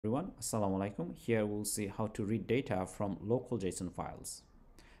Everyone, Assalamu alaikum. Here we'll see how to read data from local JSON files.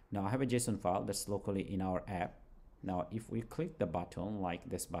 Now I have a JSON file that's locally in our app. Now if we click the button like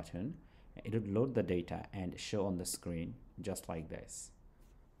this button, it will load the data and show on the screen just like this.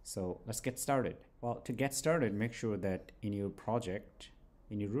 So let's get started. Well, to get started, make sure that in your project,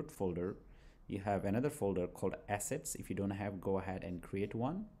 in your root folder, you have another folder called assets. If you don't have, go ahead and create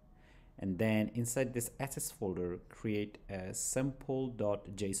one. And then inside this assets folder, create a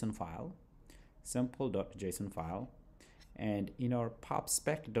sample.json file, and in our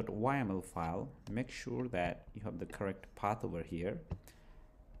popspec.yml file, make sure that you have the correct path over here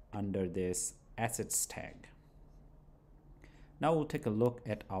under this assets tag. Now we'll take a look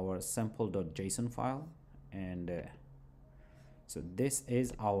at our sample.json file, and so this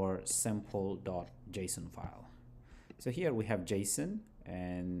is our sample.json file. So here we have JSON,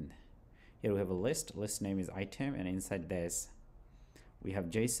 and here we have a list name is item, and inside this we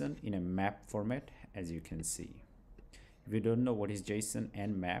have JSON in a map format, as you can see. If you don't know what is JSON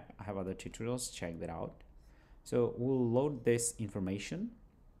and map, I have other tutorials, check that out. So we'll load this information,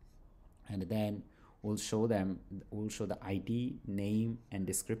 and then we'll show the ID, name, and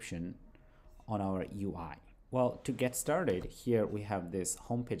description on our UI. Well, to get started, here we have this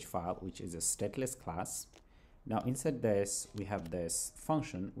homepage file, which is a stateless class. Now inside this we have this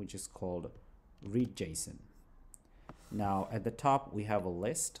function which is called read JSON. Now at the top we have a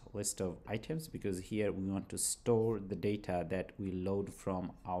list of items, because here we want to store the data that we load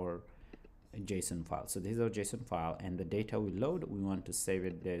from our JSON file. So this is our JSON file, and the data we load, we want to save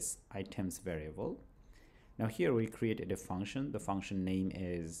it this items variable. Now here we created a function. The function name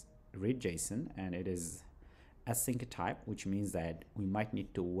is read JSON, and it is async type, which means that we might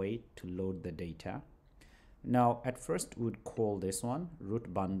need to wait to load the data. Now at first we would call this one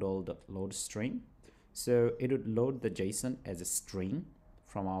root bundle.load string. So it would load the JSON as a string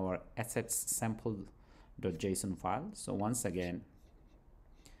from our assets sample.json file. So once again,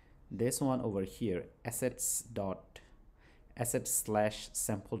 this one over here,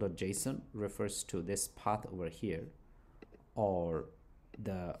 assets/sample.json, refers to this path over here, or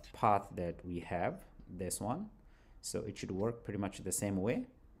the path that we have, this one. So it should work pretty much the same way.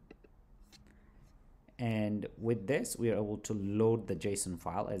 And with this, we are able to load the JSON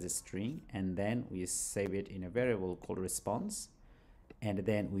file as a string, and then we save it in a variable called response, and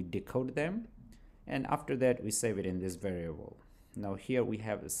then we decode them, and after that we save it in this variable. Now here we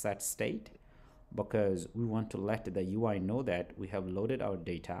have a set state, because we want to let the UI know that we have loaded our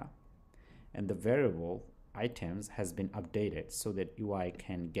data and the variable items has been updated, so that UI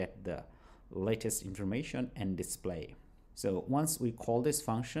can get the latest information and display. So once we call this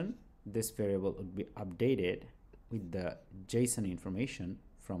function, this variable would be updated with the JSON information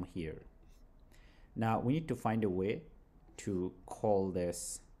from here. Now we need to find a way to call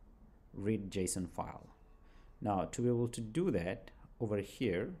this read JSON file. Now to be able to do that, over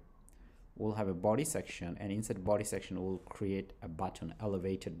here we'll have a body section, and inside body section we'll create a button,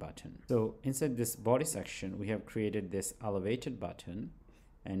 elevated button. So inside this body section we have created this elevated button,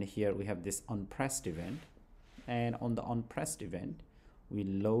 and here we have this onPressed event, and on the onPressed event we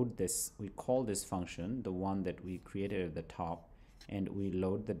load this, we call this function, the one that we created at the top, and we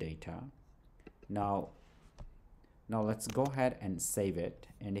load the data. Now let's go ahead and save it,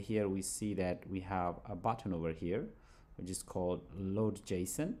 and here we see that we have a button over here which is called load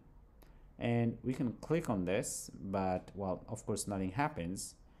JSON, and we can click on this, but well, of course nothing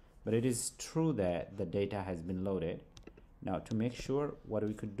happens, but it is true that the data has been loaded. Now to make sure, what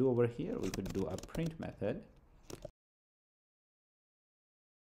we could do over here, we could do a print method.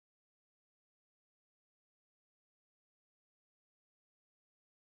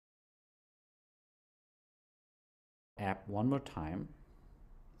 App one more time,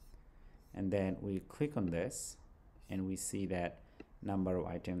 and then we click on this, and we see that number of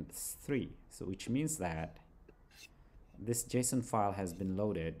items 3, so which means that this JSON file has been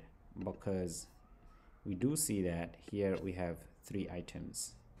loaded, because we do see that here we have 3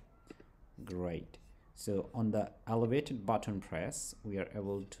 items. Great. So on the elevated button press, we are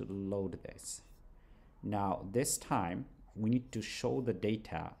able to load this. Now this time we need to show the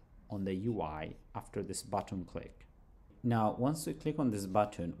data on the UI after this button click. Now once we click on this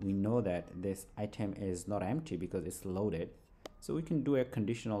button, we know that this item is not empty because it's loaded. So we can do a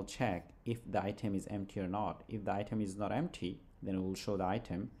conditional check if the item is empty or not. If the item is not empty, then it will show the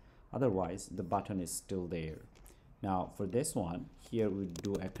item. Otherwise, the button is still there. Now for this one, here we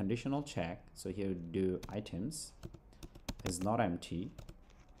do a conditional check. So here we do items is not empty.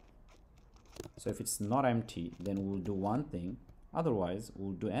 So if it's not empty, then we'll do one thing. Otherwise,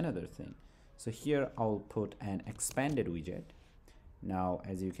 we'll do another thing. So here I'll put an expanded widget, Now,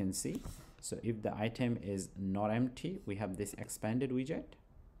 as you can see, so if the item is not empty, we have this expanded widget,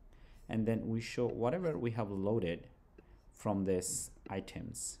 and then we show whatever we have loaded from this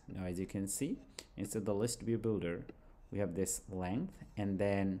items. Now, as you can see, instead of the list view builder, we have this length, and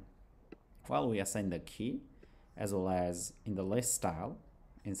then while we assign the key, as well as in the list style,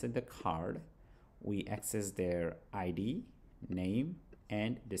 inside the card, we access their ID, name,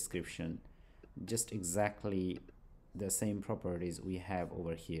 and description, just exactly the same properties we have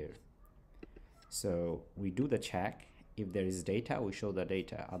over here. So we do the check. If there is data, we show the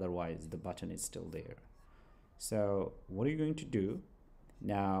data, otherwise the button is still there. So what are you going to do?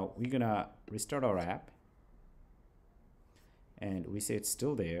 Now we're gonna restart our app, and we say it's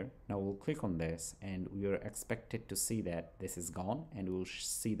still there. Now we'll click on this, and we are expected to see that this is gone, and we'll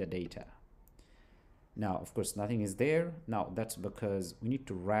see the data. Now, of course, nothing is there. Now that's because we need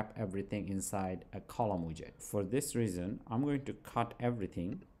to wrap everything inside a column widget. For this reason, I'm going to cut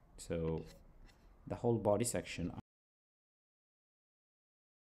everything. So the whole body section.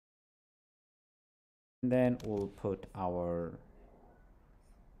 And then we'll put our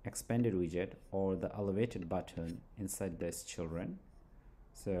expanded widget or the elevated button inside this children.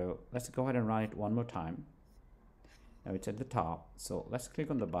 So let's go ahead and run it one more time. Now it's at the top, so let's click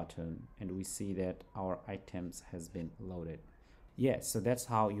on the button, and we see that our items has been loaded. Yes, so that's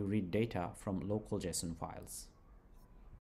how you read data from local JSON files.